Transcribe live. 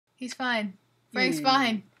He's fine. Frank's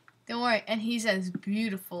fine. Don't worry. And he's as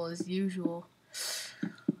beautiful as usual.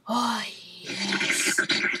 Oh, yes.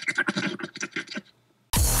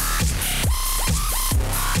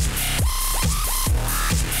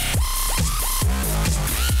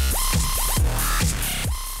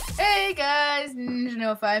 Hey guys,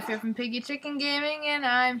 Ninja05 here from Piggy Chicken Gaming, and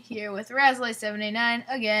I'm here with Replaceitem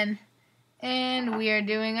again. And we are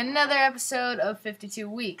doing another episode of 52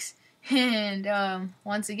 Weeks. And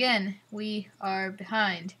once again, we are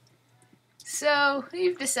behind. So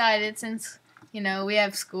we've decided, since we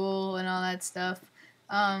have school and all that stuff,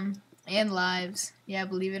 and lives. Yeah,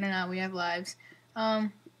 believe it or not, we have lives.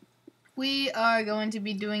 We are going to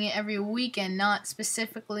be doing it every weekend, not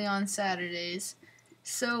specifically on Saturdays.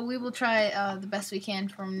 So we will try the best we can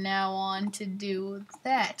from now on to do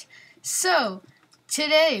that. So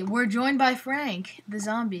today we're joined by Frank, the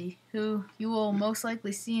zombie, who you will most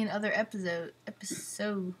likely see in other episodes.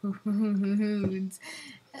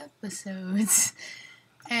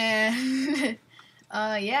 And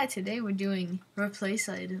yeah, today we're doing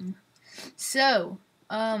Replaceitem. So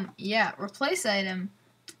yeah, Replaceitem.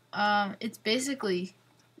 It's basically,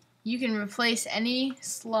 you can replace any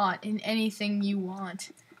slot in anything you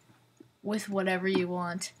want with whatever you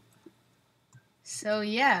want. So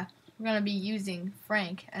yeah, we're going to be using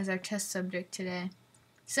Frank as our test subject today.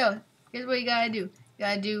 So here's what you got to do. You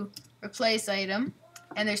got to do Replaceitem,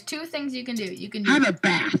 and there's two things you can do. You can do have a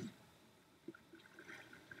bath.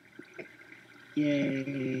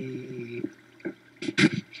 Yay.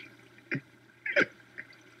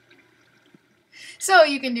 So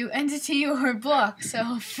you can do entity or block.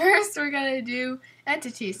 So first we're going to do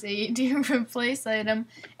entity. So you do Replaceitem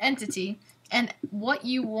entity and what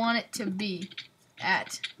you want it to be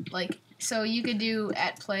at. Like, so you could do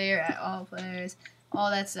at player, at all players,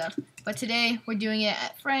 all that stuff. But today we're doing it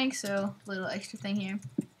at Frank, so little extra thing here.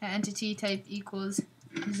 At entity type equals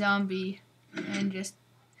zombie, and just,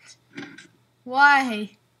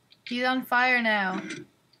 why? He's on fire now.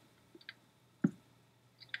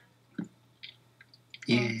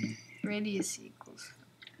 Yeah. Radius equals.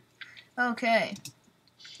 Okay.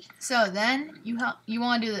 So then you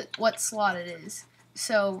want to do what slot it is.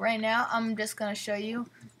 So right now I'm just gonna show you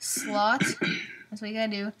slot. That's what you gotta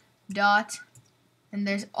do. Dot, and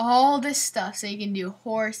there's all this stuff. So you can do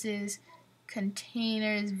horses,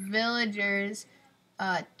 containers, villagers,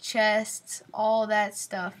 chests, all that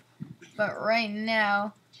stuff. But right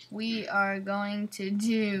now we are going to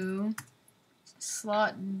do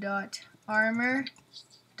slot dot armor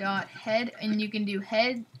dot head, and you can do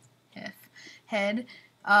head,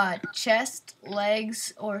 chest,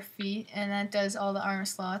 legs, or feet, and that does all the armor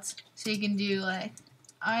slots. So you can do like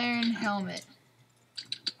iron helmet.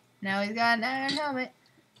 Now he's got an iron helmet.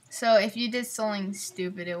 So if you did something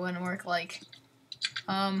stupid, it wouldn't work, like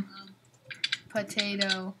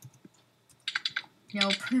potato.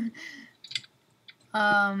 Nope.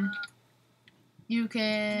 You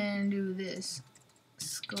can do this.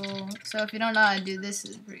 Skull. So if you don't know how to do this,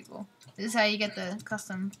 is pretty cool. This is how you get the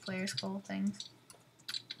custom player skull things.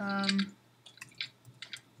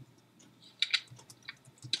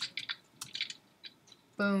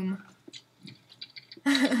 Boom.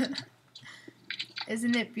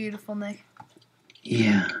 Isn't it beautiful, Nick?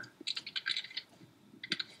 Yeah.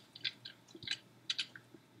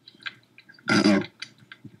 Uh-oh.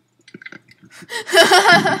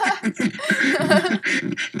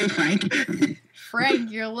 Hey, Frank.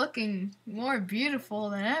 Frank, you're looking more beautiful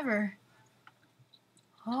than ever.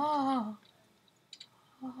 Oh.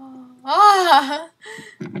 Oh. Ah.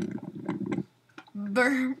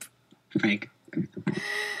 Burp. Frank.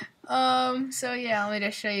 So yeah, let me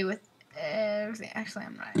just show you with everything. Actually,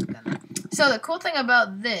 I'm not gonna. So the cool thing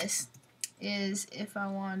about this is, if I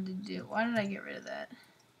wanted to do, why did I get rid of that?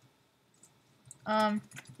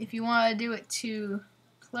 If you want to do it to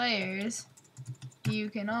players, you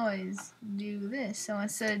can always do this. So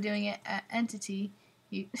instead of doing it at entity,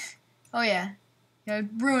 you, oh yeah,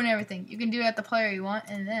 ruin everything. You can do it at the player you want,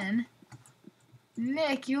 and then,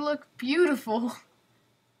 Nick, you look beautiful.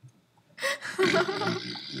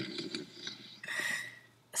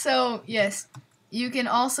 So yes, you can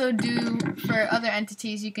also do, for other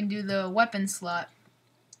entities, you can do the weapon slot.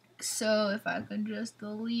 So if I could just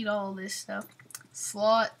delete all this stuff,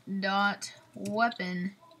 slot dot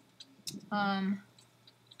weapon.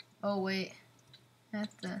 Oh wait,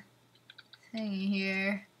 that's the thingy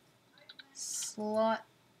here. Slot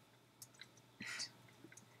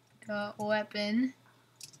dot weapon.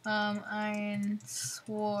 Iron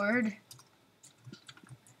sword.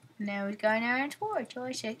 Now we've got an iron sword.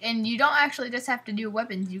 Delicious. And you don't actually just have to do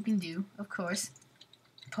weapons. You can do, of course,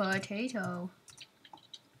 potato.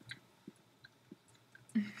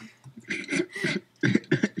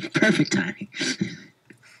 Perfect timing.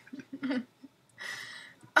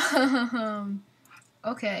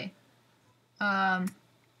 Okay.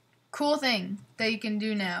 Cool thing that you can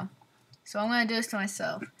do now. So I'm gonna do this to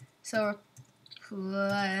myself. So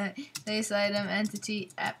replace item entity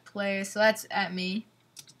at player. So that's at me.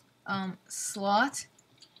 Slot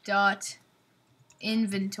dot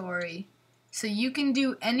inventory. So you can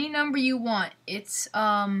do any number you want. It's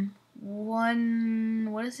what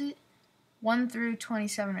is it? 1 through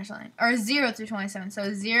 27 or something. Or 0 through 27.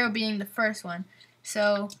 So 0 being the first one.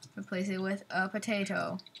 So replace it with a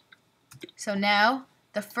potato. So now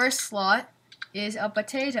the first slot is a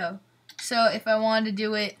potato. So if I wanted to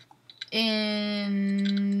do it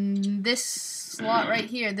in this slot right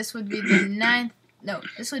here, this would be the 9th. No,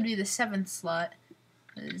 this would be the 7th slot.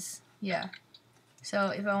 Yeah. So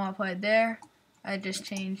if I want to put it there, I just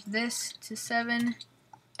change this to 7,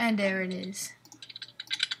 and there it is.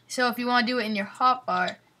 So if you want to do it in your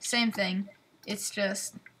hotbar, same thing. It's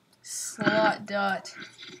just slot dot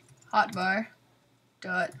hotbar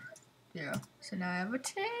dot 0. So now I have a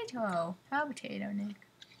potato. Have a potato, Nick.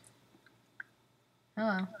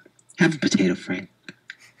 Hello. Have a potato, Frank.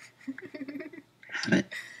 Have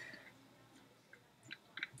it.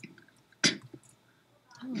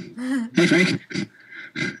 Hey, Frank.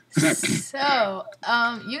 So,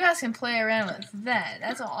 you guys can play around with that.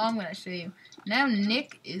 That's all I'm going to show you. Now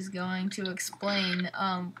Nick is going to explain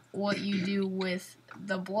what you do with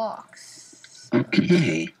the blocks.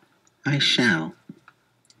 Okay, I shall.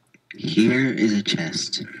 Here is a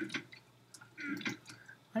chest.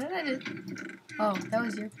 What did I do? Oh, that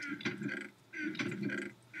was your...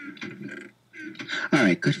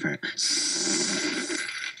 Alright, good for it.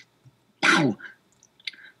 Wow!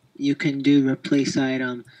 You can do replace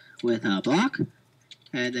item with a block,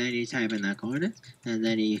 and then you type in that coordinate, and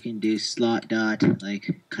then you can do slot dot,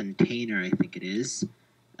 like, container, I think it is.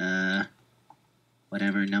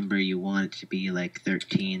 Whatever number you want it to be, like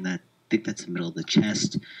 13, I think that's the middle of the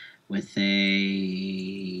chest, with a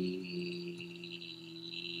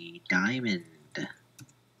diamond.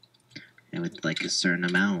 And with, like, a certain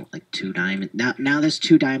amount, like 2 diamonds. Now there's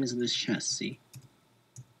 2 diamonds in this chest, see?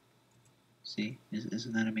 See?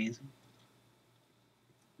 Isn't that amazing?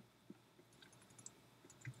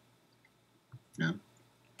 No?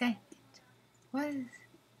 Dang it. What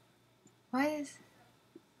is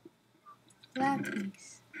that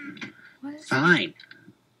piece? What is Fine.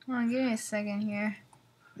 Hold on, give me a second here.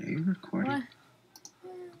 Are you recording? What?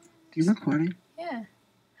 You recording? Yeah.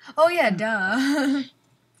 Oh yeah, duh.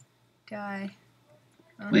 Die.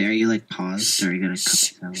 Wait, are you like paused or are you gonna cut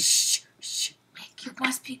Shh, this out? shh, shh. Nick, you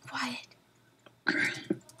must be quiet.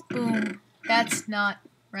 Boom. That's not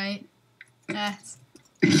right. That's...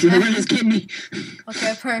 You're just kidding me.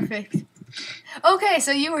 Okay, perfect. Okay,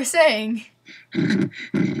 so you were saying...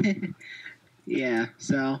 Yeah,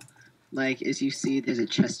 so, like, as you see, there's a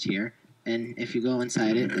chest here, and if you go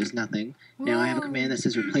inside it, there's nothing. Now I have a command that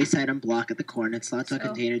says replace item block at the coordinate slot dot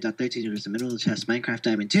container dot 13 is the middle of the chest, Minecraft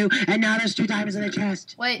diamond 2, and now there's 2 diamonds in the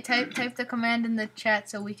chest. Wait, type the command in the chat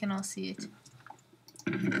so we can all see it.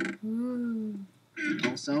 Ooh.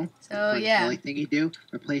 Also, So the yeah. only thing you do,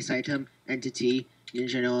 replace item, entity,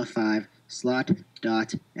 Ninja Noah 5, slot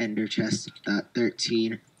dot ender chest dot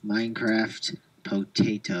 13, Minecraft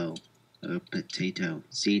potato. A potato.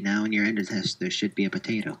 See, now in your ender test, there should be a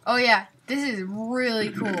potato. Oh yeah, this is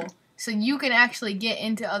really cool. So you can actually get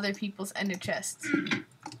into other people's ender chests.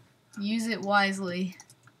 Use it wisely.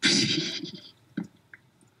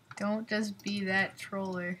 Don't just be that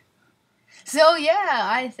troller. So yeah,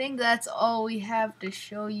 I think that's all we have to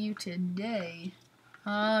show you today.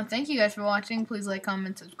 Thank you guys for watching. Please like,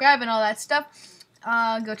 comment, subscribe, and all that stuff.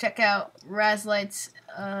 Go check out Razlight's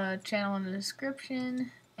channel in the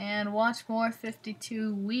description. And watch more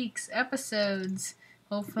 52 Weeks episodes.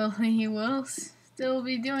 Hopefully we'll still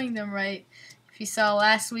be doing them right. If you saw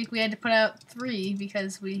last week, we had to put out 3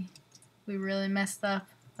 because we really messed up,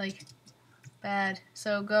 like, bad.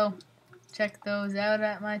 So go check those out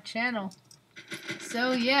at my channel.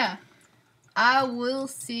 So yeah, I will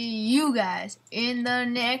see you guys in the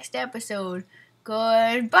next episode.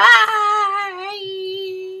 Goodbye!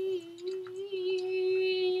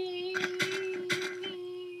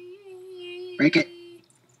 Break it.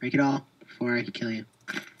 Break it all before I kill you.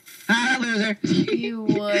 Ah, loser! You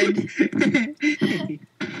would.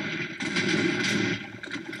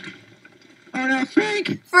 Oh no,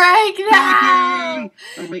 Frank! Frank, no! Frankie!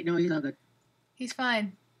 Oh wait, no, he's all good. He's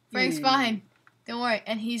fine. Frank's Yay. fine. Don't worry.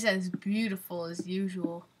 And he's as beautiful as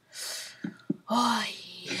usual. Oh,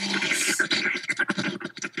 yes.